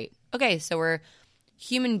 blah. Great. Okay, so we're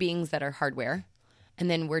human beings that are hardware, and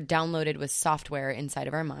then we're downloaded with software inside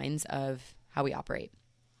of our minds of how we operate.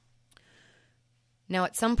 Now,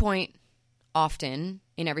 at some point, often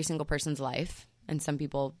in every single person's life, and some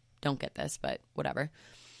people don't get this, but whatever,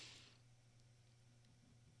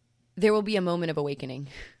 there will be a moment of awakening.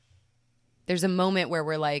 There's a moment where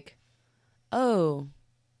we're like, oh,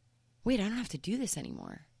 wait, I don't have to do this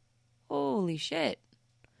anymore. Holy shit.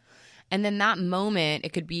 And then that moment,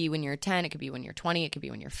 it could be when you're 10, it could be when you're 20, it could be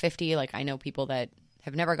when you're 50. Like, I know people that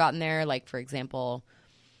have never gotten there. Like, for example,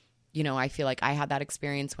 I feel like I had that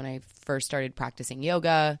experience when I first started practicing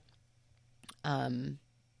yoga. I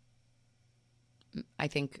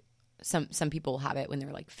think some people have it when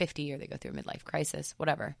they're like 50 or they go through a midlife crisis,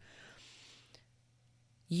 whatever.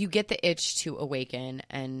 You get the itch to awaken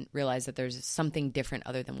and realize that there's something different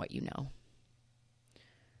other than what you know.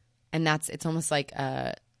 And it's almost like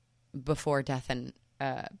before Christ,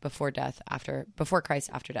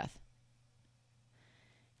 after death.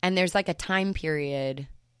 And there's like a time period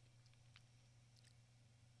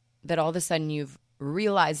that all of a sudden you've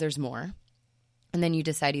realized there's more. And then you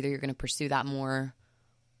decide either you're going to pursue that more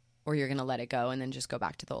or you're going to let it go and then just go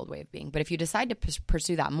back to the old way of being. But if you decide to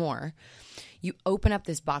pursue that more, you open up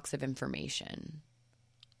this box of information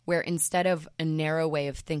where instead of a narrow way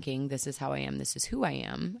of thinking, this is how I am, this is who I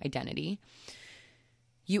am, identity,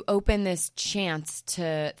 you open this chance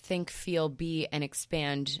to think, feel, be, and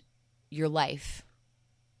expand your life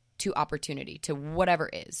to opportunity, to whatever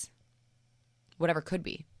is, whatever could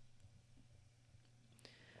be.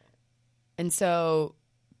 And so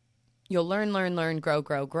you'll learn,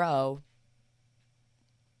 grow.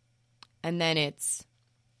 And then it's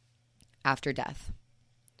after death.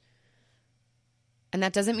 And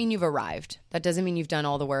that doesn't mean you've arrived. That doesn't mean you've done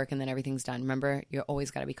all the work and then everything's done. Remember, you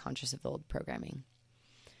always got to be conscious of the old programming.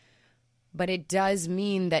 But it does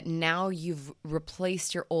mean that now you've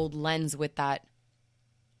replaced your old lens with that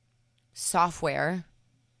software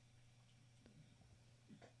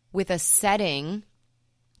with a setting,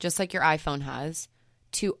 just like your iPhone has,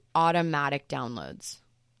 to automatic downloads.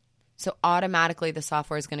 So automatically the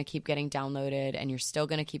software is going to keep getting downloaded and you're still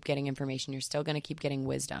going to keep getting information. You're still going to keep getting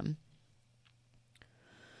wisdom.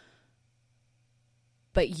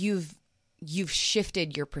 But you've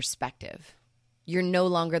shifted your perspective. You're no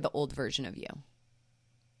longer the old version of you.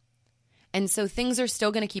 And so things are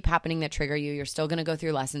still going to keep happening that trigger you. You're still going to go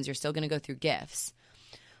through lessons. You're still going to go through gifts.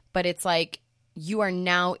 But it's like you are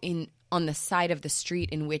now on the side of the street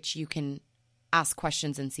in which you can ask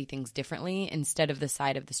questions and see things differently instead of the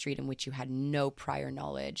side of the street in which you had no prior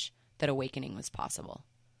knowledge that awakening was possible.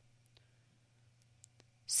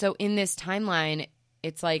 So in this timeline,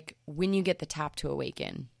 it's like when you get the tap to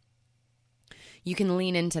awaken, you can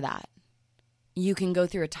lean into that. You can go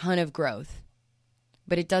through a ton of growth,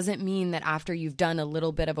 but it doesn't mean that after you've done a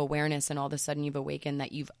little bit of awareness and all of a sudden you've awakened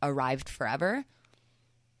that you've arrived forever.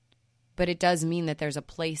 But it does mean that there's a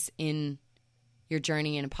place in your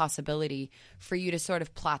journey and a possibility for you to sort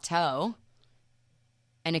of plateau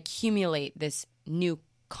and accumulate this new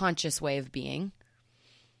conscious way of being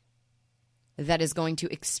that is going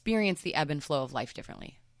to experience the ebb and flow of life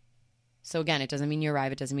differently. So again, it doesn't mean you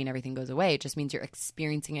arrive. It doesn't mean everything goes away. It just means you're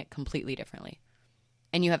experiencing it completely differently.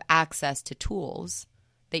 And you have access to tools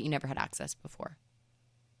that you never had access before.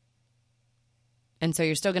 And so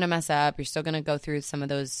you're still going to mess up. You're still going to go through some of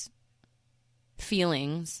those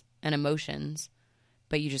feelings and emotions,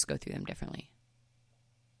 but you just go through them differently.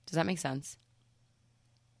 Does that make sense?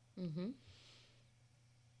 Mm-hmm.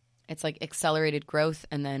 It's like accelerated growth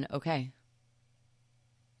and then, okay,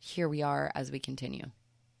 here we are as we continue.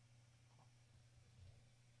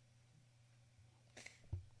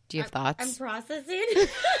 Do you have thoughts? I'm processing.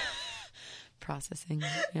 Processing,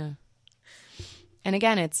 yeah. And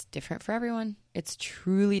again, it's different for everyone. It's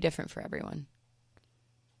truly different for everyone.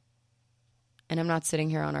 And I'm not sitting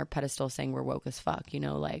here on our pedestal saying we're woke as fuck, you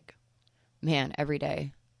know, like, man, every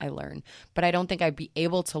day I learn. But I don't think I'd be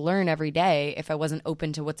able to learn every day if I wasn't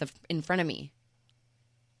open to what's in front of me.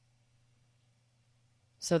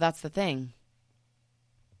 So that's the thing.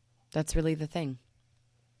 That's really the thing.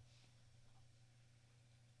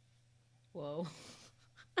 Whoa.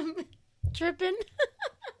 I'm tripping.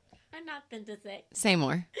 I'm nothing to say. Say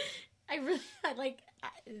more. I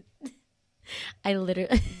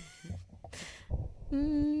literally...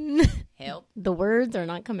 Help. The words are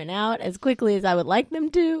not coming out as quickly as I would like them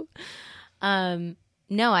to. No,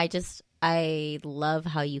 I love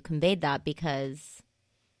how you conveyed that because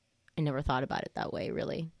I never thought about it that way,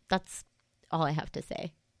 really. That's all I have to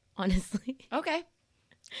say, honestly. Okay.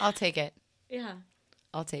 I'll take it. Yeah.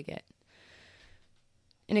 I'll take it.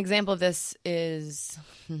 An example of this is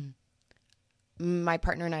my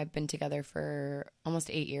partner and I have been together for almost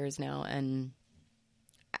 8 years now, and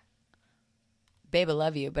babe, I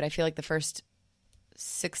love you, but I feel like the first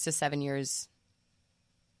 6 to 7 years,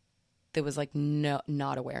 there was like not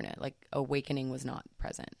awareness, like awakening was not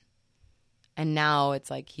present. And now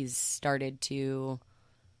it's like he's started to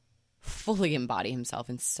fully embody himself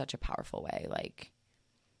in such a powerful way. Like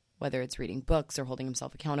whether it's reading books or holding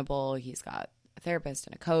himself accountable, he's got a therapist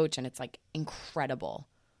and a coach, and it's like incredible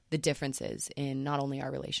the differences in not only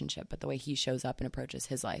our relationship, but the way he shows up and approaches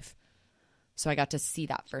his life. So I got to see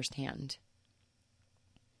that firsthand.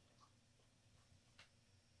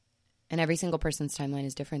 And every single person's timeline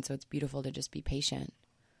is different, so it's beautiful to just be patient.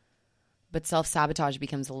 But self-sabotage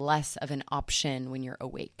becomes less of an option when you're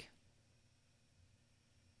awake.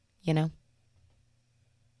 You know?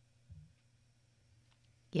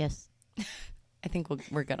 Yes. I think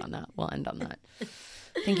we're good on that. We'll end on that.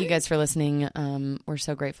 Thank you guys for listening. We're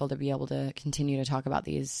so grateful to be able to continue to talk about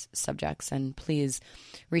these subjects. And please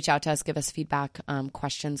reach out to us, give us feedback,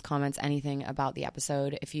 questions, comments, anything about the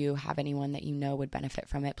episode. If you have anyone that you know would benefit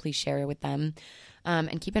from it, please share it with them.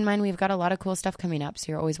 And keep in mind, we've got a lot of cool stuff coming up.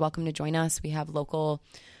 So you're always welcome to join us. We have local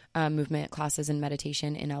movement classes and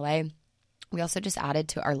meditation in LA. We also just added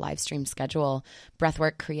to our live stream schedule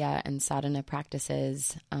breathwork, Kriya, and sadhana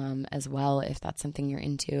practices as well, if that's something you're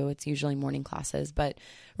into. It's usually morning classes, but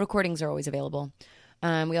recordings are always available.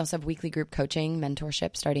 We also have weekly group coaching,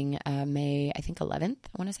 mentorship starting May, I think 11th,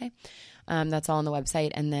 I want to say. That's all on the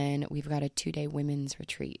website. And then we've got a 2-day women's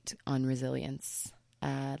retreat on resilience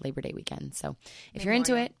Labor Day weekend. So if you're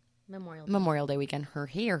into it, Memorial Day weekend, her.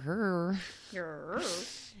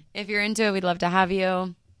 If you're into it, we'd love to have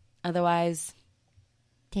you. Otherwise,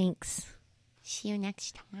 thanks. See you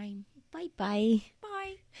next time. Bye-bye.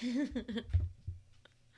 Bye.